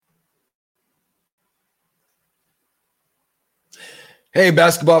Hey,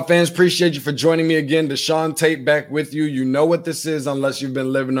 basketball fans, appreciate you for joining me again. Deshaun Tate back with you. You know what this is unless you've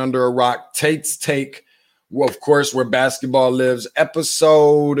been living under a rock. Tate's Take, well, of course, where basketball lives,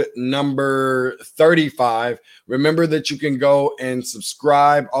 episode number 35. Remember that you can go and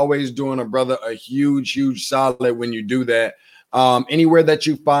subscribe. Always doing a brother a huge, huge solid when you do that. Anywhere that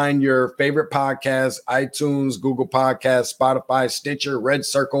you find your favorite podcast, iTunes, Google Podcasts, Spotify, Stitcher, Red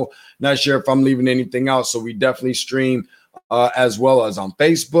Circle. Not sure if I'm leaving anything out, so we definitely stream as well as on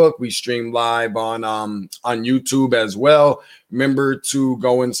Facebook. We stream live on YouTube as well. Remember to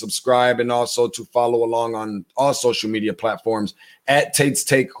go and subscribe and also to follow along on all social media platforms at Tate's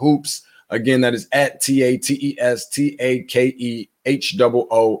Take Hoops. Again, that is at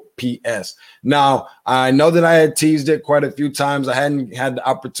TATESTAKEHOOPS. Now, I know that I had teased it quite a few times. I hadn't had the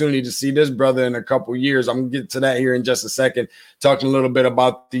opportunity to see this brother in a couple years. I'm going to get to that here in just a second, talking a little bit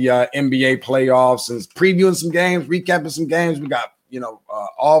about the NBA playoffs and previewing some games, recapping some games. We got,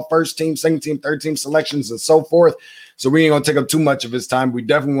 all first team, second team, third team selections and so forth. So we ain't going to take up too much of his time. We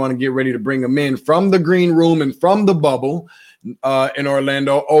definitely want to get ready to bring him in from the green room and from the bubble in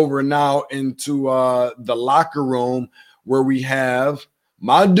Orlando over now into the locker room where we have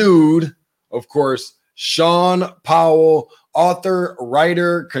my dude, of course, Sean Powell, author,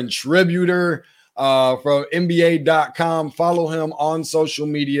 writer, contributor from NBA.com. Follow him on social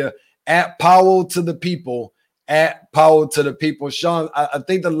media at Powell to the People, at Powell to the People. Sean, I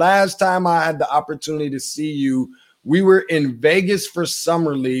think the last time I had the opportunity to see you, we were in Vegas for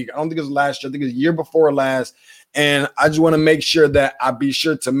Summer League. I don't think it was last year. I think it was the year before last. And I just want to make sure that I be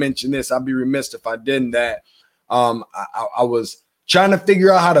sure to mention this. I'd be remiss if I didn't. That I was trying to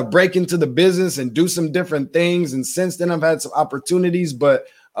figure out how to break into the business and do some different things. And since then, I've had some opportunities. But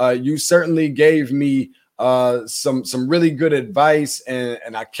you certainly gave me some really good advice, and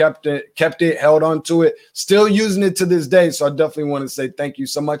I kept it, held on to it, still using it to this day. So I definitely want to say thank you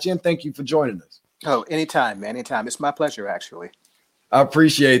so much, and thank you for joining us. Oh, anytime, man, anytime. It's my pleasure, actually. I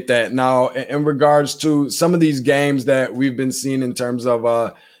appreciate that. Now, in regards to some of these games that we've been seeing in terms of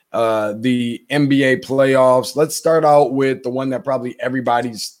the NBA playoffs, let's start out with the one that probably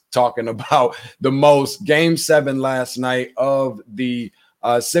everybody's talking about the most. Game 7 last night of the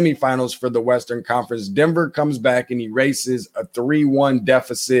semifinals for the Western Conference. Denver comes back and erases a 3-1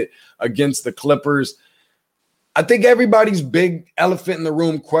 deficit against the Clippers. I think everybody's big elephant in the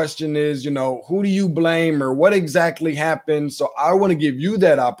room question is, who do you blame or what exactly happened? So I want to give you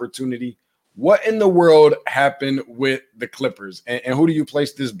that opportunity. What in the world happened with the Clippers, and who do you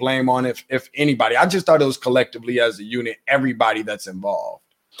place this blame on, if anybody? I just thought it was collectively as a unit, everybody that's involved.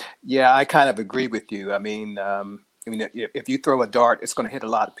 Yeah, I kind of agree with you. I mean, if you throw a dart, it's going to hit a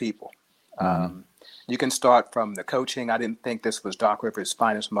lot of people. You can start from the coaching. I didn't think this was Doc Rivers'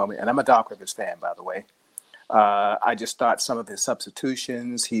 finest moment, and I'm a Doc Rivers fan, by the way. I just thought some of his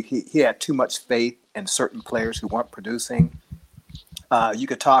substitutions, he had too much faith in certain players who weren't producing. You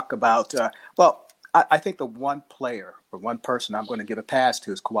could talk about, I think the one player or one person I'm going to give a pass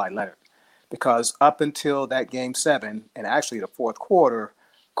to is Kawhi Leonard, because up until that Game 7 and actually the fourth quarter,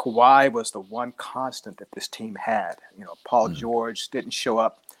 Kawhi was the one constant that this team had. Paul George didn't show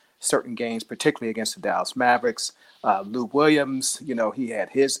up certain games, particularly against the Dallas Mavericks. Lou Williams, he had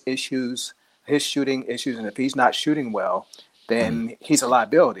his issues. His shooting issues, and if he's not shooting well, then he's a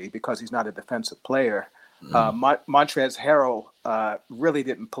liability because he's not a defensive player. Montrezl Harrell really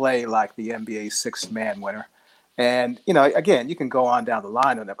didn't play like the NBA sixth-man winner. And, again, you can go on down the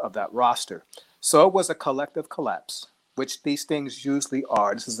line of that roster. So it was a collective collapse, which these things usually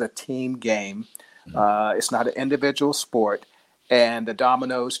are. This is a team game. It's not an individual sport. And the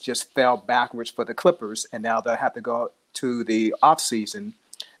dominoes just fell backwards for the Clippers, and now they'll have to go to the offseason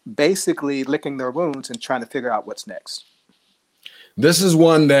basically licking their wounds and trying to figure out what's next. This is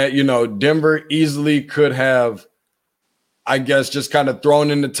one that, Denver easily could have, I guess, just kind of thrown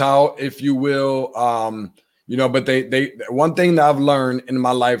in the towel, if you will. But they one thing that I've learned in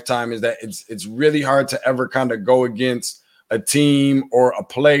my lifetime is that it's really hard to ever kind of go against a team or a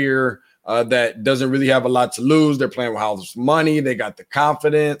player that doesn't really have a lot to lose. They're playing with house money. They got the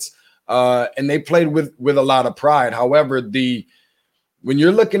confidence, and they played with a lot of pride. However, when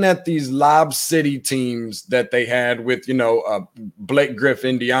you're looking at these Lob City teams that they had with, Blake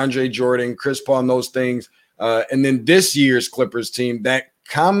Griffin, DeAndre Jordan, Chris Paul, and those things, and then this year's Clippers team, that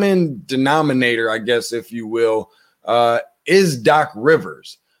common denominator, I guess, if you will, is Doc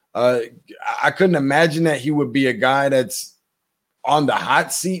Rivers. I couldn't imagine that he would be a guy that's on the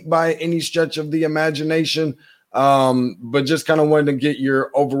hot seat by any stretch of the imagination. But just kind of wanted to get your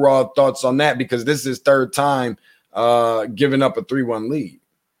overall thoughts on that, because this is third time giving up a 3-1 lead.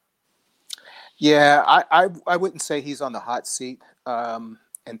 Yeah, I wouldn't say he's on the hot seat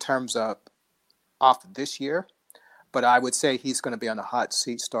in terms of off this year, but I would say he's going to be on the hot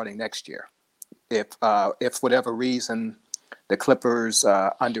seat starting next year. If for whatever reason the Clippers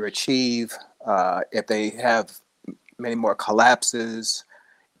underachieve, if they have many more collapses,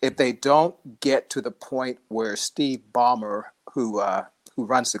 if they don't get to the point where Steve Ballmer, who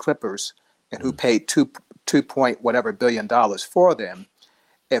runs the Clippers and who paid two point whatever $billion for them,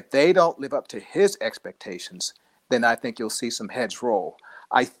 if they don't live up to his expectations, then I think you'll see some heads roll.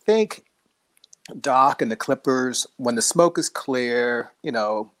 I think Doc and the Clippers, when the smoke is clear,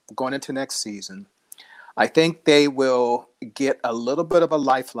 going into next season, I think they will get a little bit of a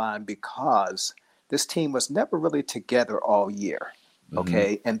lifeline because this team was never really together all year.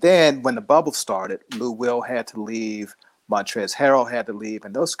 Okay. Mm-hmm. And then when the bubble started, Lou Will had to leave, Montrezl Harrell had to leave,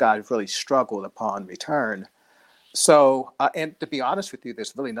 and those guys really struggled upon return. So, and to be honest with you,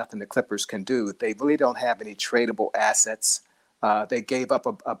 there's really nothing the Clippers can do. They really don't have any tradable assets. They gave up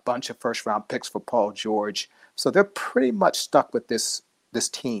a bunch of first-round picks for Paul George. So they're pretty much stuck with this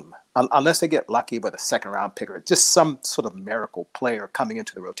team, unless they get lucky with a second-round pick or just some sort of miracle player coming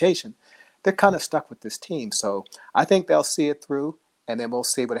into the rotation. They're kind of stuck with this team. So I think they'll see it through, and then we'll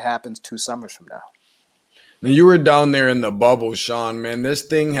see what happens 2 summers from now. Now, you were down there in the bubble, Sean, man. This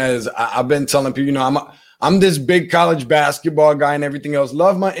thing I've been telling people, I'm this big college basketball guy and everything else.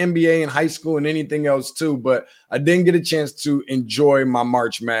 Love my NBA in high school and anything else too, but I didn't get a chance to enjoy my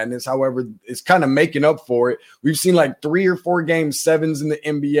March Madness. However, it's kind of making up for it. We've seen like 3 or 4 game 7s in the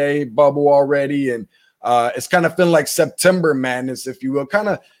NBA bubble already, and it's kind of feeling like September Madness, if you will.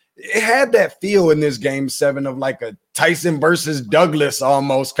 It had that feel in this game 7 of like a Tyson versus Douglas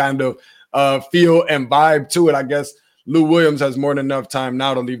almost kind of feel and vibe to it. I guess Lou Williams has more than enough time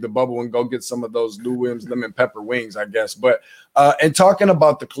now to leave the bubble and go get some of those Lou Williams lemon pepper wings, I guess. But and talking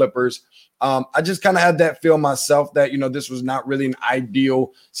about the Clippers, I just kind of had that feel myself that, this was not really an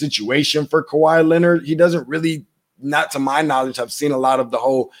ideal situation for Kawhi Leonard. He doesn't really, not to my knowledge, have seen a lot of the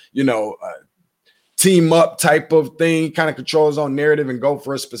whole, team up type of thing, kind of control his own narrative and go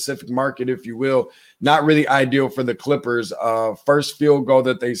for a specific market, if you will. Not really ideal for the Clippers. First field goal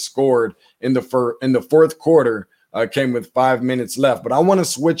that they scored in the fourth quarter came with 5 minutes left. But I want to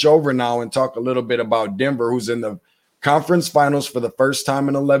switch over now and talk a little bit about Denver, who's in the conference finals for the first time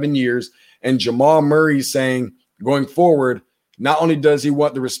in 11 years. And Jamal Murray saying, going forward, not only does he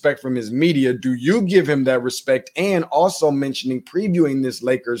want the respect from his media, do you give him that respect? And also previewing this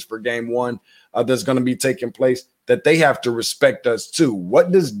Lakers for game 1 that's going to be taking place, that they have to respect us too.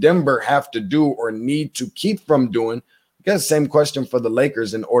 What does Denver have to do or need to keep from doing? I guess same question for the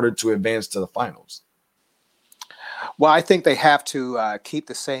Lakers in order to advance to the finals. Well, I think they have to keep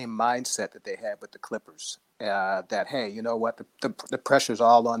the same mindset that they had with the Clippers, that, hey, you know what, the pressure's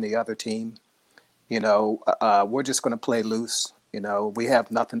all on the other team. We're just going to play loose. We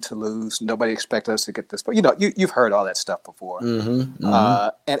have nothing to lose. Nobody expects us to get this. But, you've heard all that stuff before. Mm-hmm,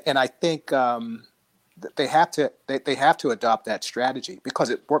 mm-hmm. And I think they have to adopt that strategy because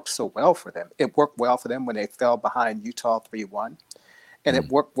it worked so well for them. It worked well for them when they fell behind Utah 3-1. And it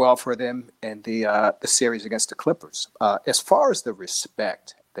worked well for them in the series against the Clippers. As far as the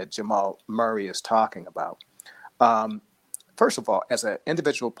respect that Jamal Murray is talking about, first of all, as an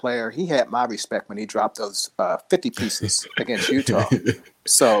individual player, he had my respect when he dropped those 50 pieces against Utah.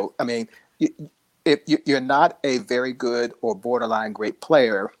 So, I mean, if you're not a very good or borderline great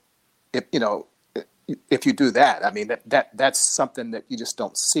player, if you do that, I mean, that's something that you just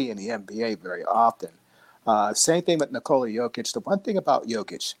don't see in the NBA very often. Same thing with Nikola Jokic. The one thing about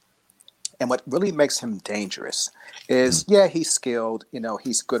Jokic, and what really makes him dangerous, is, he's skilled.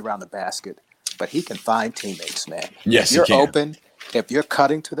 He's good around the basket. But he can find teammates, man. Yes, if you're he can. Open, if you're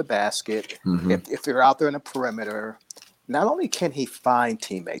cutting to the basket, if you're out there in the perimeter, not only can he find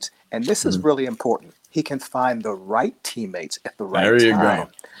teammates, and this is really important, he can find the right teammates at the right time.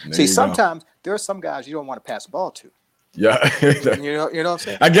 See, sometimes there are some guys you don't want to pass the ball to. Yeah. you know what I'm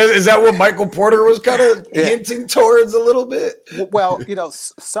saying? I guess, is that what Michael Porter was kind of hinting towards a little bit? Well,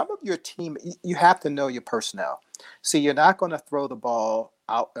 some of your team, you have to know your personnel. See, you're not going to throw the ball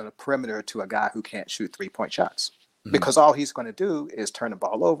out on a perimeter to a guy who can't shoot 3-point shots because all he's going to do is turn the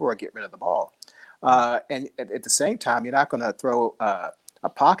ball over or get rid of the ball. And at the same time, you're not going to throw a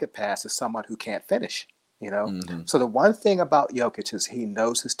pocket pass to someone who can't finish, So the one thing about Jokic is he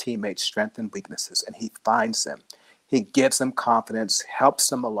knows his teammates' strengths and weaknesses, and he finds them. He gives them confidence, helps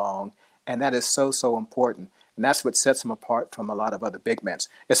them along, and that is so, so important. And that's what sets him apart from a lot of other big men.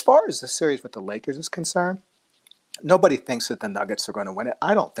 As far as the series with the Lakers is concerned, nobody thinks that the Nuggets are going to win it.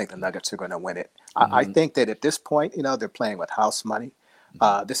 I don't think the Nuggets are going to win it. I think that at this point, they're playing with house money.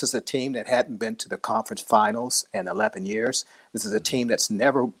 This is a team that hadn't been to the conference finals in 11 years. This is a team that's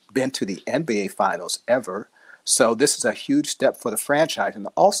never been to the NBA finals ever. So this is a huge step for the franchise. And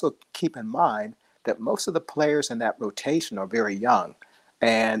also keep in mind that most of the players in that rotation are very young.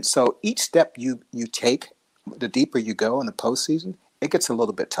 And so each step you take, the deeper you go in the postseason, it gets a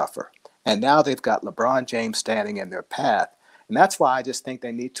little bit tougher. And now they've got LeBron James standing in their path. And that's why I just think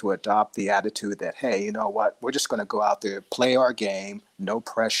they need to adopt the attitude that, hey, you know what, we're just going to go out there, play our game, no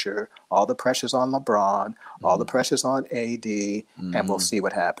pressure. All the pressure's on LeBron, all the pressure's on AD, and we'll see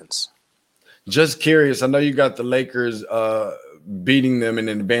what happens. Just curious, I know you got the Lakers beating them and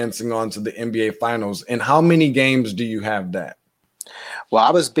advancing on to the NBA Finals. And how many games do you have that? Well,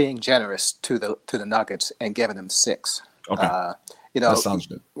 I was being generous to the Nuggets and giving them 6. Okay. That sounds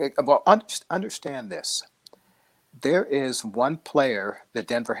good. Well, understand this. There is one player that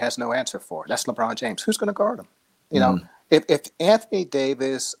Denver has no answer for. That's LeBron James. Who's going to guard him? You know, if Anthony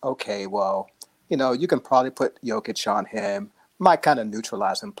Davis, okay, well, you know, you can probably put Jokic on him, might kind of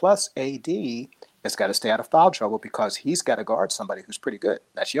neutralize him. Plus, AD has got to stay out of foul trouble because he's got to guard somebody who's pretty good.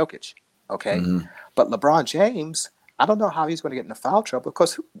 That's Jokic, okay? But LeBron James, I don't know how he's going to get into foul trouble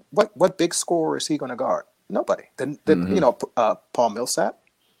because what big scorer is he going to guard? Nobody. You know, Paul Millsap,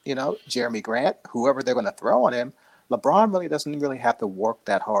 you know, Jeremy Grant, whoever they're going to throw on him. LeBron really doesn't really have to work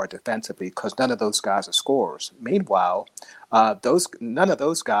that hard defensively because none of those guys are scorers. Meanwhile, none of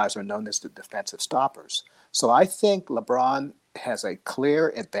those guys are known as the defensive stoppers. So I think LeBron has a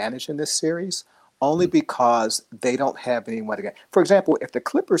clear advantage in this series only because they don't have anyone to get. For example, if the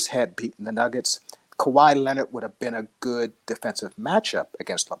Clippers had beaten the Nuggets, Kawhi Leonard would have been a good defensive matchup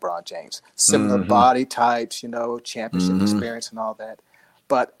against LeBron James. Similar body types, you know, championship experience and all that.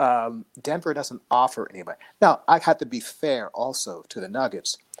 But Denver doesn't offer anybody. Now, I have to be fair also to the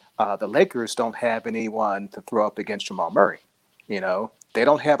Nuggets. The Lakers don't have anyone to throw up against Jamal Murray. You know, they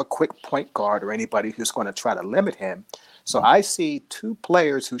don't have a quick point guard or anybody who's going to try to limit him. So I see 2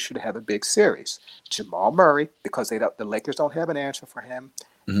 players who should have a big series. Jamal Murray, because the Lakers don't have an answer for him,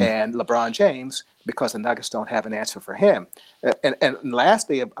 and LeBron James, because the Nuggets don't have an answer for him. And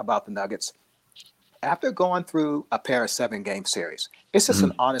lastly about the Nuggets, after going through a pair of 7-game series, it's just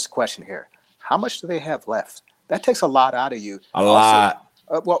an honest question here. How much do they have left? That takes a lot out of you. A lot.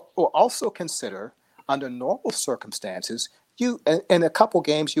 Also consider under normal circumstances, you in a couple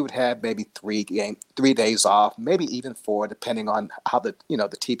games you would have maybe 3 days off, maybe even 4, depending on how the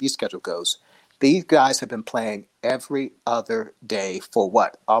TV schedule goes. These guys have been playing every other day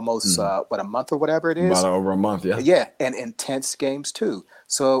for almost a month or whatever it is. About over a month, yeah. Yeah, and intense games too.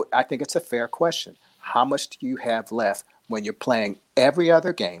 So I think it's a fair question. How much do you have left when you're playing every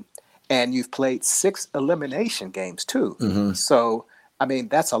other game, and you've played 6 elimination games too? So I mean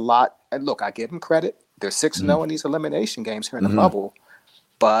that's a lot. And look, I give them credit. They're 6-0 in these elimination games here in the bubble,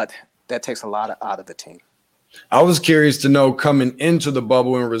 but that takes a lot out of the team. I was curious to know, coming into the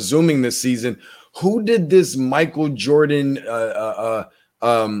bubble and resuming this season, who did this Michael Jordan, The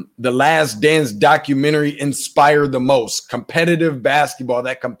Last Dance documentary inspire the most? Competitive basketball,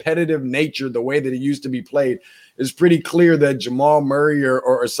 that competitive nature, the way that it used to be played, is pretty clear that Jamal Murray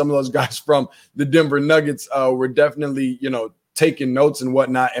or some of those guys from the Denver Nuggets were definitely, you know, taking notes and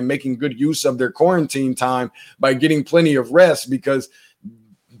whatnot and making good use of their quarantine time by getting plenty of rest, because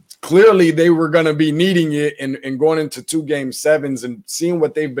clearly they were going to be needing it and going into 2 game 7s and seeing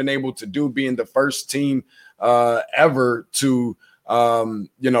what they've been able to do, being the first team ever to,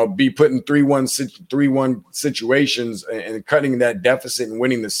 be put in 3-1 situations and cutting that deficit and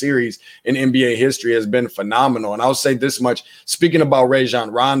winning the series in NBA history has been phenomenal. And I'll say this much, speaking about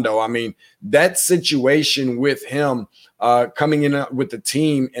Rajon Rondo, I mean, that situation with him coming in with the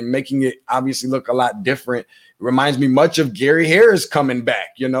team and making it obviously look a lot different reminds me much of Gary Harris coming back.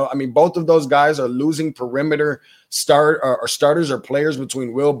 You know, I mean, both of those guys are losing perimeter starters or players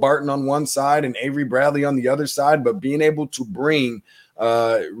between Will Barton on one side and Avery Bradley on the other side, but being able to bring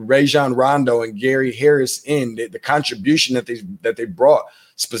Rajon Rondo and Gary Harris in, the contribution that they brought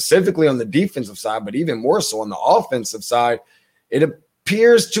specifically on the defensive side, but even more so on the offensive side, it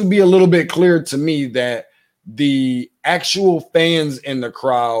appears to be a little bit clear to me that the actual fans in the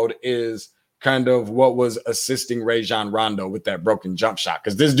crowd is kind of what was assisting Rajon Rondo with that broken jump shot,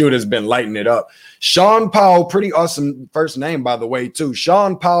 because this dude has been lighting it up. Sean Powell, pretty awesome first name, by the way, too.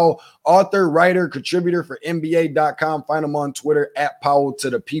 Sean Powell, author, writer, contributor for NBA.com. Find him on Twitter at Powell to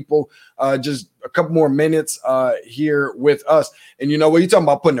the People. Just a couple more minutes here with us. And you know what? You're talking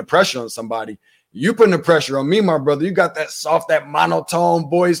about putting the pressure on somebody. You putting the pressure on me, my brother. You got that soft, that monotone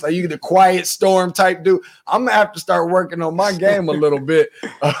voice, like you the quiet storm type dude. I'm gonna have to start working on my game a little bit.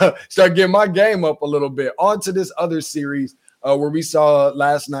 Start getting my game up a little bit. On to this other series. where we saw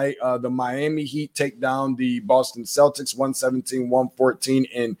last night the Miami Heat take down the Boston Celtics 117-114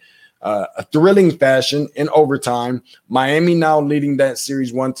 in a thrilling fashion in overtime. Miami now leading that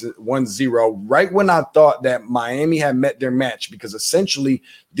series 1-0, right when I thought that Miami had met their match, because essentially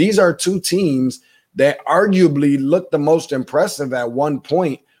these are two teams that arguably looked the most impressive at one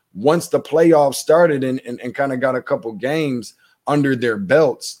point once the playoffs started and kind of got a couple games under their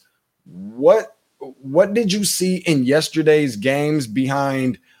belts. What did you see in yesterday's games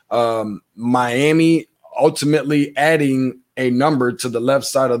behind Miami ultimately adding a number to the left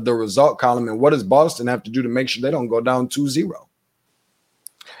side of the result column, and what does Boston have to do to make sure they don't go down 2-0?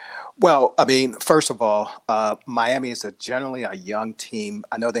 Well, I mean, first of all, Miami is generally a young team.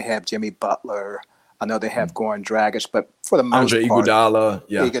 I know they have Jimmy Butler. I know they have Goran Dragic, but for the most Andre part,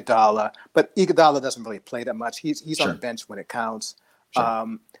 Iguodala, but Iguodala doesn't really play that much. He's Sure. on the bench when it counts.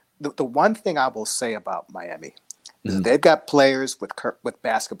 Sure. The one thing I will say about Miami is that they've got players with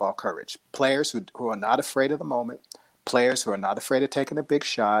basketball courage, players who are not afraid of the moment, players who are not afraid of taking a big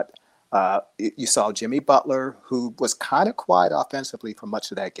shot. You saw Jimmy Butler, who was kind of quiet offensively for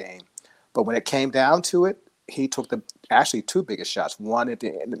much of that game, but when it came down to it, he took the actually two biggest shots, one at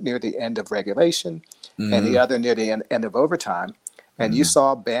near the end of regulation and the other near the end of overtime. And you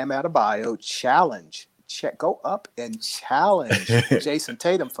saw Bam Adebayo go up and challenge Jason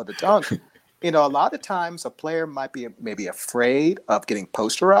Tatum for the dunk. You know, a lot of times a player might be maybe afraid of getting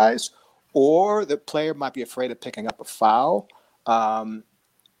posterized, or the player might be afraid of picking up a foul.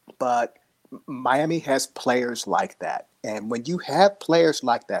 But Miami has players like that. And when you have players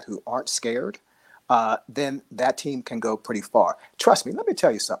like that who aren't scared, then that team can go pretty far. Trust me, let me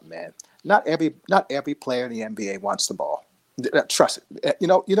tell you something, man. Not every player in the NBA wants the ball. Trust it. You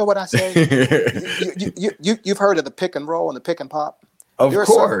know what I say? You've heard of the pick and roll and the pick and pop? Of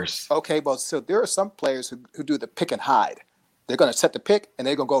course. So there are some players who do the pick and hide. They're going to set the pick and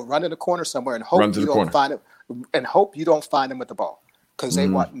they're going to go run in the corner somewhere and hope you don't find it, and hope you don't find them with the ball, because they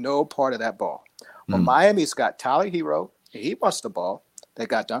want no part of that ball. Well, Miami's got Tyler Hero. He wants the ball. They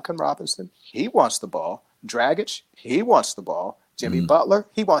got Duncan Robinson. He wants the ball. Dragic. He wants the ball. Jimmy Butler.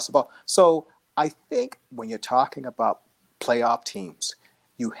 He wants the ball. So I think when you're talking about playoff teams,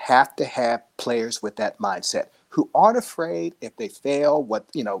 you have to have players with that mindset who aren't afraid if they fail,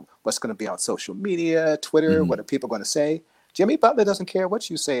 what's going to be on social media, Twitter, what are people going to say. Jimmy Butler doesn't care what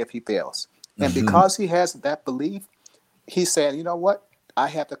you say if he fails. And because he has that belief, he's saying, you know what? I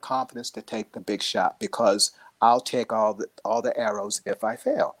have the confidence to take the big shot because I'll take all the arrows if I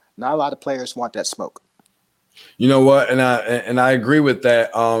fail. Not a lot of players want that smoke. You know what? And I agree with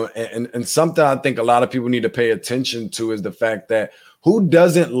that. And something I think a lot of people need to pay attention to is the fact that who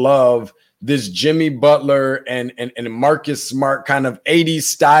doesn't love this Jimmy Butler and Marcus Smart kind of 80s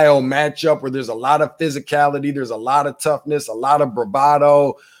style matchup where there's a lot of physicality, there's a lot of toughness, a lot of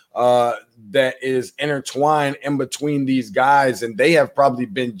bravado that is intertwined in between these guys. And they have probably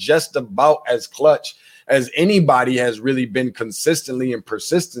been just about as clutch as anybody has really been consistently and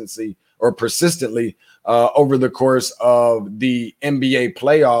persistently over the course of the NBA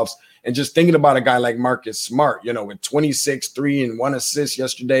playoffs. And just thinking about a guy like Marcus Smart, with 26, 3 and 1 assist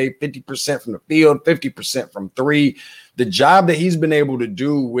yesterday, 50% from the field, 50% from three, the job that he's been able to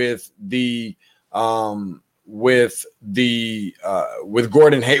do with Gordon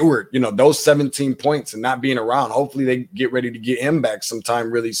Hayward, those 17 points and not being around. Hopefully they get ready to get him back sometime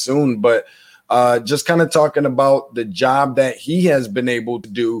really soon. But just kind of talking about the job that he has been able to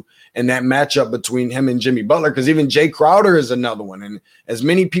do and that matchup between him and Jimmy Butler, because even Jay Crowder is another one. And as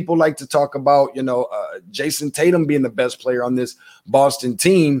many people like to talk about, Jason Tatum being the best player on this Boston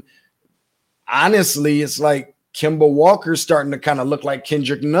team, honestly, it's like Kemba Walker's starting to kind of look like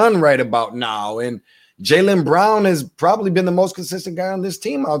Kendrick Nunn right about now. And Jaylen Brown has probably been the most consistent guy on this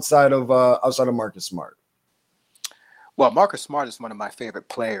team outside of Marcus Smart. Well, Marcus Smart is one of my favorite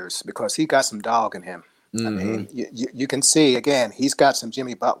players because he got some dog in him. I mean, you can see, again, he's got some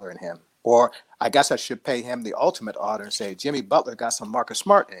Jimmy Butler in him. Or I guess I should pay him the ultimate honor and say Jimmy Butler got some Marcus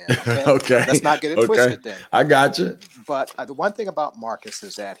Smart in him. Okay? Let's not get it twisted then. I got you. But the one thing about Marcus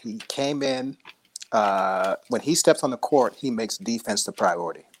is that he came in, when he steps on the court, he makes defense the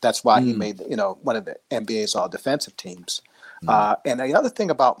priority. That's why he made, one of the NBA's all defensive teams. And the other thing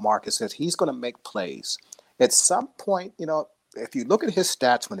about Marcus is he's going to make plays. At some point, if you look at his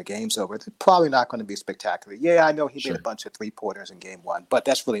stats when the game's over, they're probably not going to be spectacular. Yeah, I know he made a bunch of three-pointers in game one, but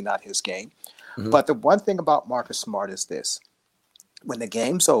that's really not his game. But the one thing about Marcus Smart is this. When the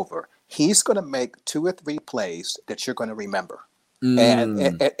game's over, he's going to make 2 or 3 plays that you're going to remember.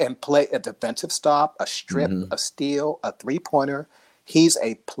 And play a defensive stop, a strip, a steal, a three-pointer. He's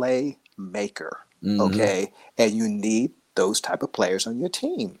a playmaker, okay? And you need those type of players on your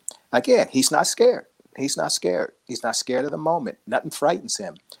team. Again, he's not scared. He's not scared. He's not scared of the moment. Nothing frightens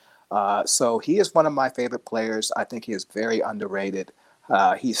him. So he is one of my favorite players. I think he is very underrated.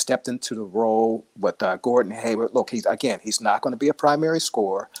 He stepped into the role with Gordon Hayward. Look, he's not going to be a primary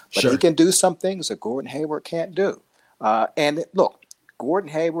scorer, but he can do some things that Gordon Hayward can't do. And look, Gordon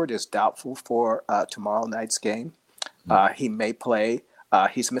Hayward is doubtful for tomorrow night's game. He may play.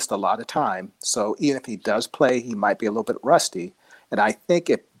 He's missed a lot of time. So even if he does play, he might be a little bit rusty. And I think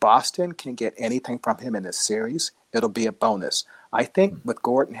if Boston can get anything from him in this series, it'll be a bonus. I think with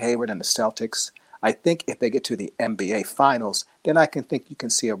Gordon Hayward and the Celtics, I think if they get to the NBA Finals, then I can think you can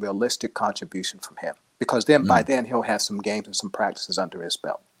see a realistic contribution from him. Because then by then he'll have some games and some practices under his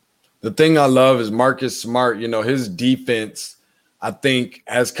belt. The thing I love is Marcus Smart. You know, his defense, I think,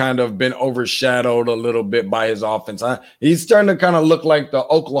 has kind of been overshadowed a little bit by his offense. He's starting to kind of look like the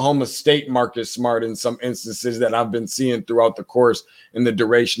Oklahoma State Marcus Smart in some instances that I've been seeing throughout the course and the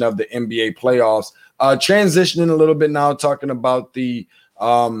duration of the NBA playoffs. Transitioning a little bit now, talking about the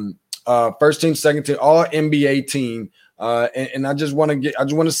first team, second team, all NBA team. And I just want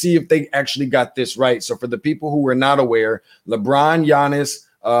to see if they actually got this right. So for the people who were not aware, LeBron, Giannis,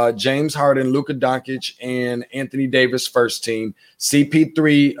 James Harden, Luka Doncic, and Anthony Davis first team.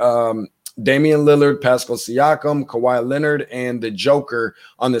 CP3, Damian Lillard, Pascal Siakam, Kawhi Leonard, and the Joker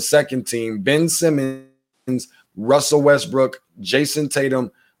on the second team. Ben Simmons, Russell Westbrook, Jason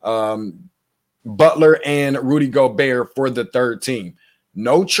Tatum, Butler, and Rudy Gobert for the third team.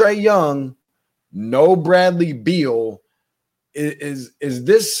 No Trae Young, no Bradley Beal. Is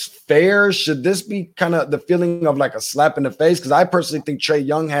this fair? Should this be kind of the feeling of like a slap in the face? Because I personally think Trae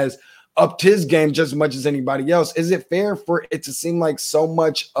Young has upped his game just as much as anybody else. Is it fair for it to seem like so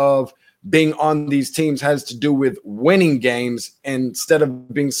much of being on these teams has to do with winning games instead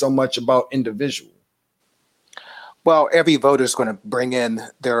of being so much about individual? Well, every voter is going to bring in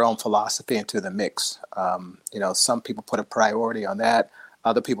their own philosophy into the mix. Some people put a priority on that.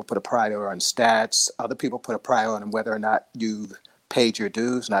 Other people put a priority on stats. Other people put a priority on whether or not you've paid your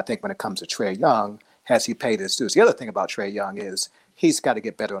dues. And I think when it comes to Trae Young, has he paid his dues? The other thing about Trae Young is he's got to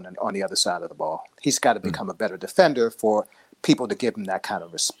get better on the other side of the ball. He's got to become a better defender for people to give him that kind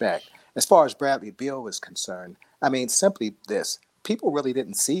of respect. As far as Bradley Beal is concerned, I mean, simply this. People really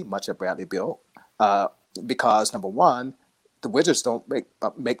didn't see much of Bradley Beal because, number one, the Wizards don't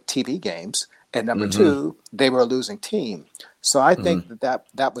make TV games. And number two, they were a losing team. So I think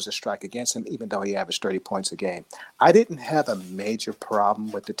that was a strike against him, even though he averaged 30 points a game. I didn't have a major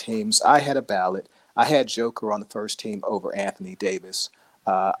problem with the teams. I had a ballot. I had Joker on the first team over Anthony Davis.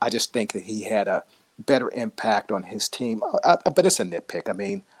 I just think that he had a better impact on his team. But it's a nitpick. I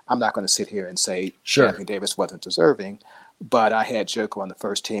mean, I'm not going to sit here and say Anthony Davis wasn't deserving. But I had Joker on the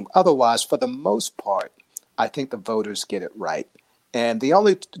first team. Otherwise, for the most part, I think the voters get it right. And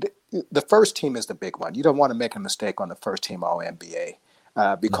the first team is the big one. You don't want to make a mistake on the first team All-NBA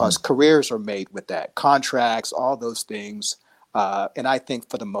because careers are made with that. Contracts, all those things. And I think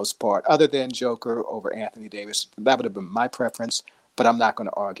for the most part, other than Joker over Anthony Davis, that would have been my preference. But I'm not going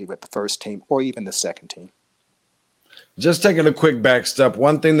to argue with the first team or even the second team. Just taking a quick back step,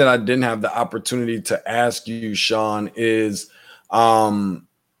 one thing that I didn't have the opportunity to ask you, Sean, is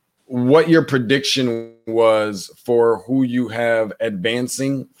what your prediction was for who you have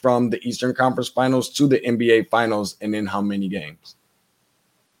advancing from the Eastern Conference Finals to the NBA Finals, and in how many games?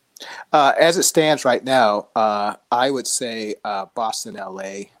 As it stands right now, I would say Boston,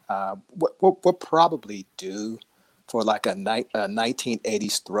 LA. We'll probably do for like a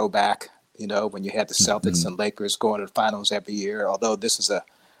 1980s throwback, when you had the Celtics and Lakers going to the finals every year, although this is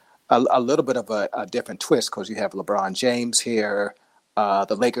a little bit of a different twist because you have LeBron James here.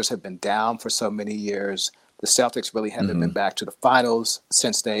 The Lakers have been down for so many years. The Celtics really haven't been back to the finals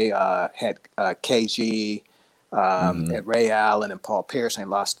since they had KG and Ray Allen and Paul Pierce and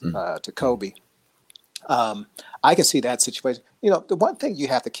lost to Kobe. I can see that situation. The one thing you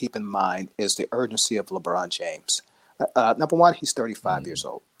have to keep in mind is the urgency of LeBron James. Number one, he's 35 years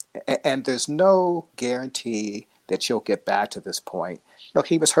old. And there's no guarantee that you'll get back to this point.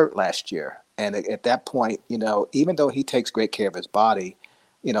 He was hurt last year. And at that point, even though he takes great care of his body,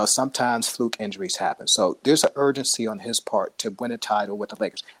 sometimes fluke injuries happen. So there's an urgency on his part to win a title with the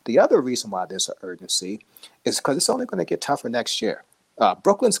Lakers. The other reason why there's an urgency is because it's only going to get tougher next year.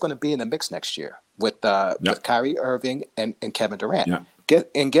 Brooklyn's going to be in the mix next year with Kyrie Irving and Kevin Durant. Yeah.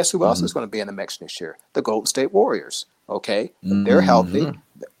 Guess who else is going to be in the mix next year? The Golden State Warriors. Okay, they're healthy.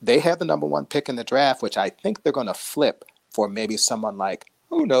 They have the number one pick in the draft, which I think they're going to flip for maybe someone like,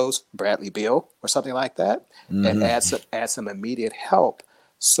 who knows, Bradley Beal or something like that, and add some immediate help.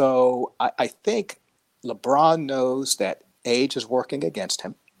 So I think LeBron knows that age is working against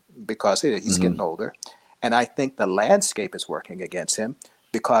him because he's Mm-hmm. getting older. And I think the landscape is working against him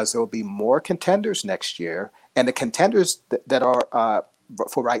because there will be more contenders next year. And the contenders that are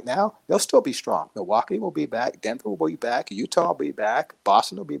for right now, they'll still be strong. Milwaukee will be back. Denver will be back. Utah will be back.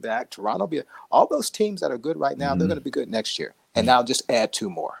 Boston will be back. Toronto will be back. All those teams that are good right now, they're going to be good next year. And now just add two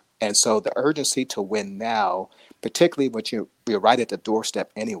more. And so the urgency to win now, particularly when you're right at the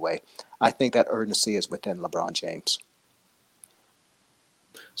doorstep anyway, I think that urgency is within LeBron James.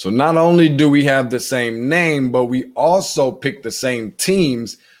 So not only do we have the same name, but we also pick the same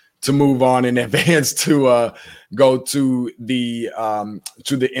teams to move on in advance to go to the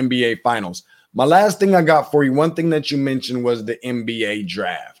NBA Finals. My last thing I got for you, one thing that you mentioned was the NBA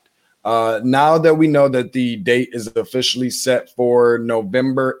draft. Now that we know that the date is officially set for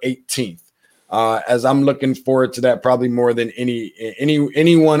November 18th, as I'm looking forward to that probably more than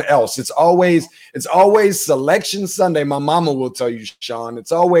anyone else. It's always Selection Sunday. My mama will tell you, Sean.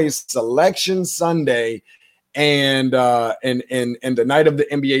 It's always Selection Sunday, and the night of the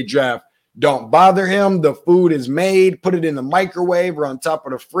NBA draft. Don't bother him. The food is made. Put it in the microwave or on top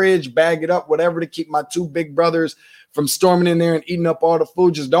of the fridge. Bag it up, whatever, to keep my two big brothers from storming in there and eating up all the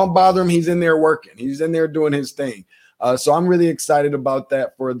food. Just don't bother him. He's in there working. He's in there doing his thing. So I'm really excited about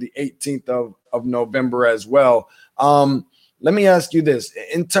that for the 18th of November as well. Let me ask you this.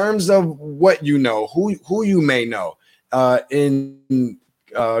 In terms of what you know, who you may know in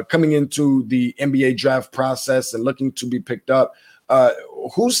coming into the NBA draft process and looking to be picked up,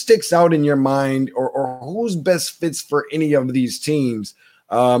 who sticks out in your mind or who's best fits for any of these teams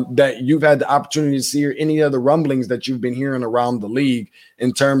that you've had the opportunity to see, or any other rumblings that you've been hearing around the league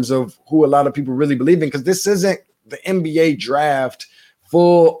in terms of who a lot of people really believe in? Because this isn't the NBA draft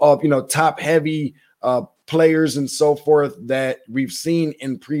full of, top heavy players and so forth that we've seen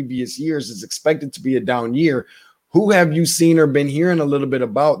in previous years. It's expected to be a down year. Who have you seen or been hearing a little bit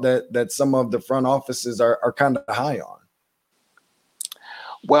about that some of the front offices are kind of high on?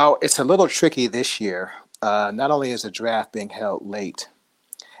 Well, it's a little tricky this year. Not only is the draft being held late,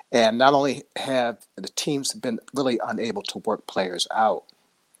 and not only have the teams been really unable to work players out,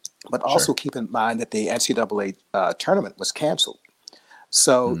 but also keep in mind that the NCAA tournament was canceled.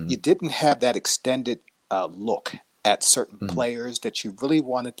 So you didn't have that extended look at certain players that you really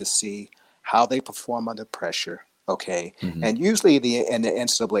wanted to see how they perform under pressure. Okay. And usually in the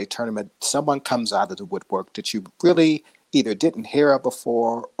NCAA tournament, someone comes out of the woodwork that you really either didn't hear of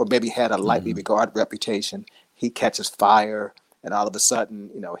before or maybe had a lightly regarded reputation. He catches fire and all of a sudden,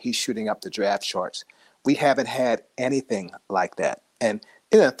 he's shooting up the draft charts. We haven't had anything like that. And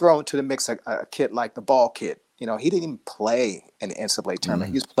throw into the mix a kid like the Ball kid. He didn't even play in the NCAA tournament.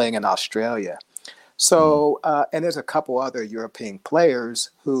 He was playing in Australia. So, and there's a couple other European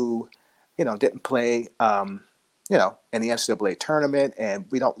players who, didn't play, in the NCAA tournament, and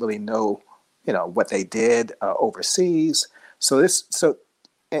we don't really know, what they did overseas.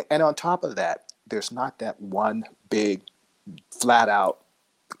 And on top of that, there's not that one big, flat out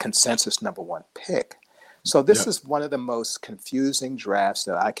consensus number one pick. So this is one of the most confusing drafts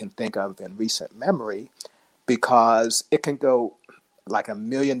that I can think of in recent memory, because it can go like a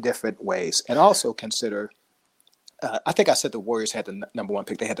million different ways. And also consider, I think I said the Warriors had the number one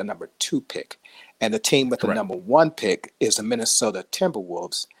pick. They had the number two pick. And the team with the number one pick is the Minnesota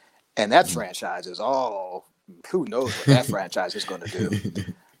Timberwolves. And that franchise is who knows what that franchise is going to do.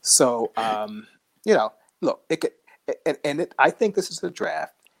 So, look, it could, I think this is a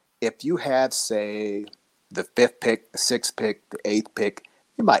draft. If you have, say, the fifth pick, the sixth pick, the eighth pick,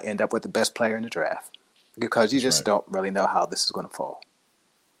 you might end up with the best player in the draft because you just don't really know how this is going to fall.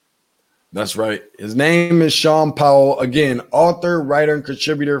 That's right. His name is Sean Powell. Again, author, writer, and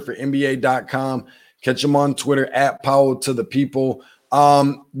contributor for NBA.com. Catch him on Twitter at Powell to the People.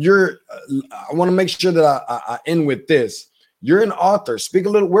 I want to make sure that I end with this. You're an author. Speak a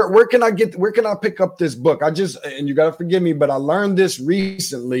little. Where can I pick up this book? And you got to forgive me, but I learned this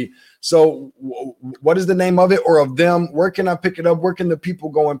recently. So what is the name of it or of them? Where can I pick it up? Where can the people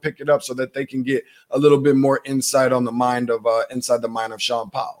go and pick it up so that they can get a little bit more insight on the mind of inside the mind of Sean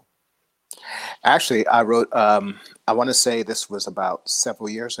Powell? Actually, I wrote, I want to say this was about several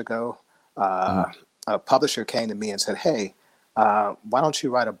years ago. A publisher came to me and said, hey, why don't you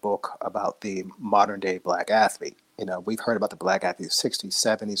write a book about the modern day Black athlete? We've heard about the Black athlete 60s,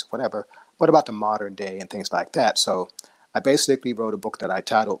 70s, whatever. What about the modern day and things like that? So I basically wrote a book that I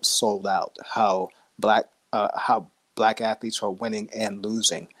titled Sold Out, how Black athletes are winning and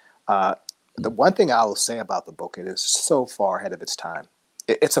losing. The one thing I will say about the book, it is so far ahead of its time.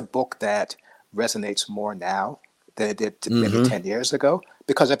 It's a book that resonates more now than it did maybe 10 years ago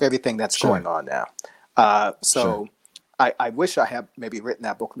because of everything that's going on now. So I wish I had maybe written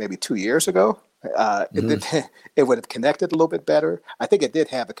that book maybe 2 years ago. Mhm. It would have connected a little bit better. I think it did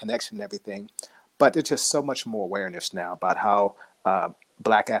have a connection and everything, but there's just so much more awareness now about how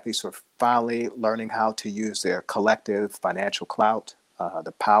Black athletes are finally learning how to use their collective financial clout,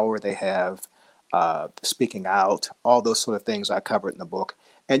 the power they have, speaking out, all those sort of things I covered in the book.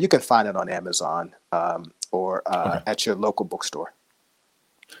 And you can find it on Amazon or Okay. at your local bookstore.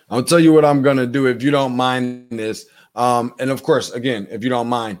 I'll tell you what I'm going to do if you don't mind this. And of course, again, if you don't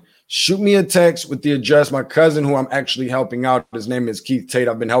mind, shoot me a text with the address. My cousin, who I'm actually helping out, his name is Keith Tate.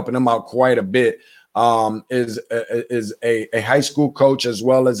 I've been helping him out quite a bit. Is a high school coach as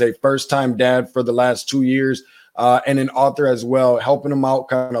well as a first-time dad for the last 2 years, and an author as well, helping him out,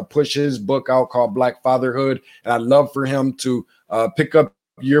 kind of push his book out called Black Fatherhood. And I'd love for him to pick up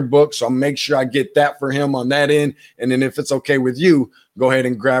your book, so I'll make sure I get that for him on that end. And then if it's okay with you, go ahead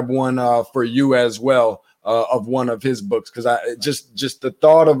and grab one for you as well, of one of his books, because I just the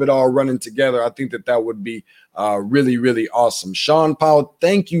thought of it all running together, I think that would be really, really awesome. Sean Powell,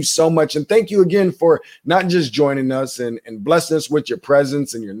 thank you so much, and thank you again for not just joining us and blessing us with your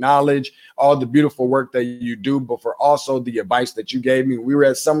presence and your knowledge, all the beautiful work that you do, but for also the advice that you gave me. We were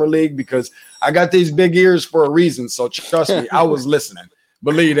at Summer League because I got these big ears for a reason, so trust me, I was listening.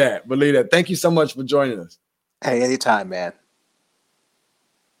 Believe that. Thank you so much for joining us. Hey, anytime, man.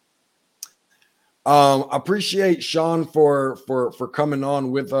 I appreciate Sean for coming on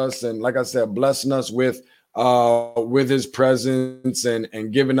with us, and like I said, blessing us with his presence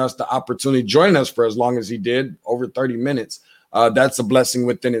and giving us the opportunity, joining us for as long as he did, over 30 minutes. That's a blessing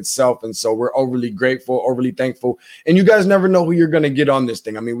within itself, and so we're overly grateful, overly thankful. And you guys never know who you're going to get on this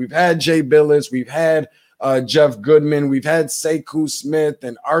thing. I mean, we've had Jay Billis, we've had Jeff Goodman, we've had Sekou Smith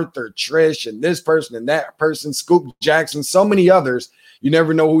and Arthur Trish and this person and that person, Scoop Jackson, so many others. You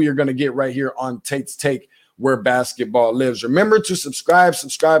never know who you're going to get right here on Tate's Take, where basketball lives. Remember to subscribe.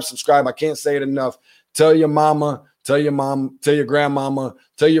 I can't say it enough. Tell your mama, tell your mom, tell your grandmama,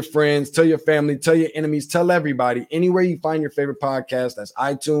 tell your friends, tell your family, tell your enemies, tell everybody. Anywhere you find your favorite podcast, that's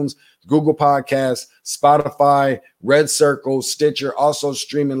iTunes, Google Podcasts, Spotify, Red Circle, Stitcher, also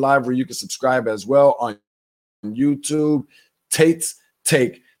streaming live where you can subscribe as well on YouTube. Tate's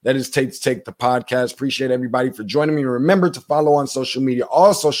Take. That is Tate's Take, the podcast. Appreciate everybody for joining me. Remember to follow on social media,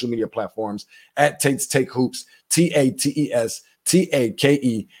 all social media platforms, at Tate's Take Hoops,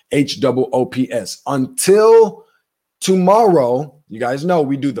 TATESTAKEHOOPS. Until tomorrow, you guys know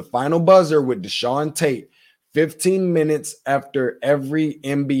we do the final buzzer with Deshaun Tate. 15 minutes after every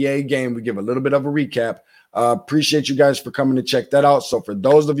NBA game, we give a little bit of a recap. Appreciate you guys for coming to check that out. So for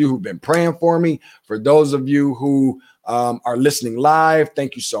those of you who've been praying for me, for those of you who are listening live,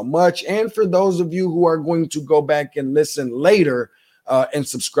 thank you so much. And for those of you who are going to go back and listen later and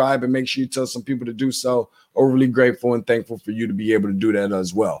subscribe, and make sure you tell some people to do so, overly grateful and thankful for you to be able to do that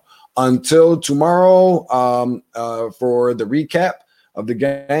as well. Until tomorrow, for the recap of the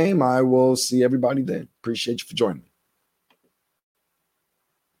game, I will see everybody then. Appreciate you for joining me.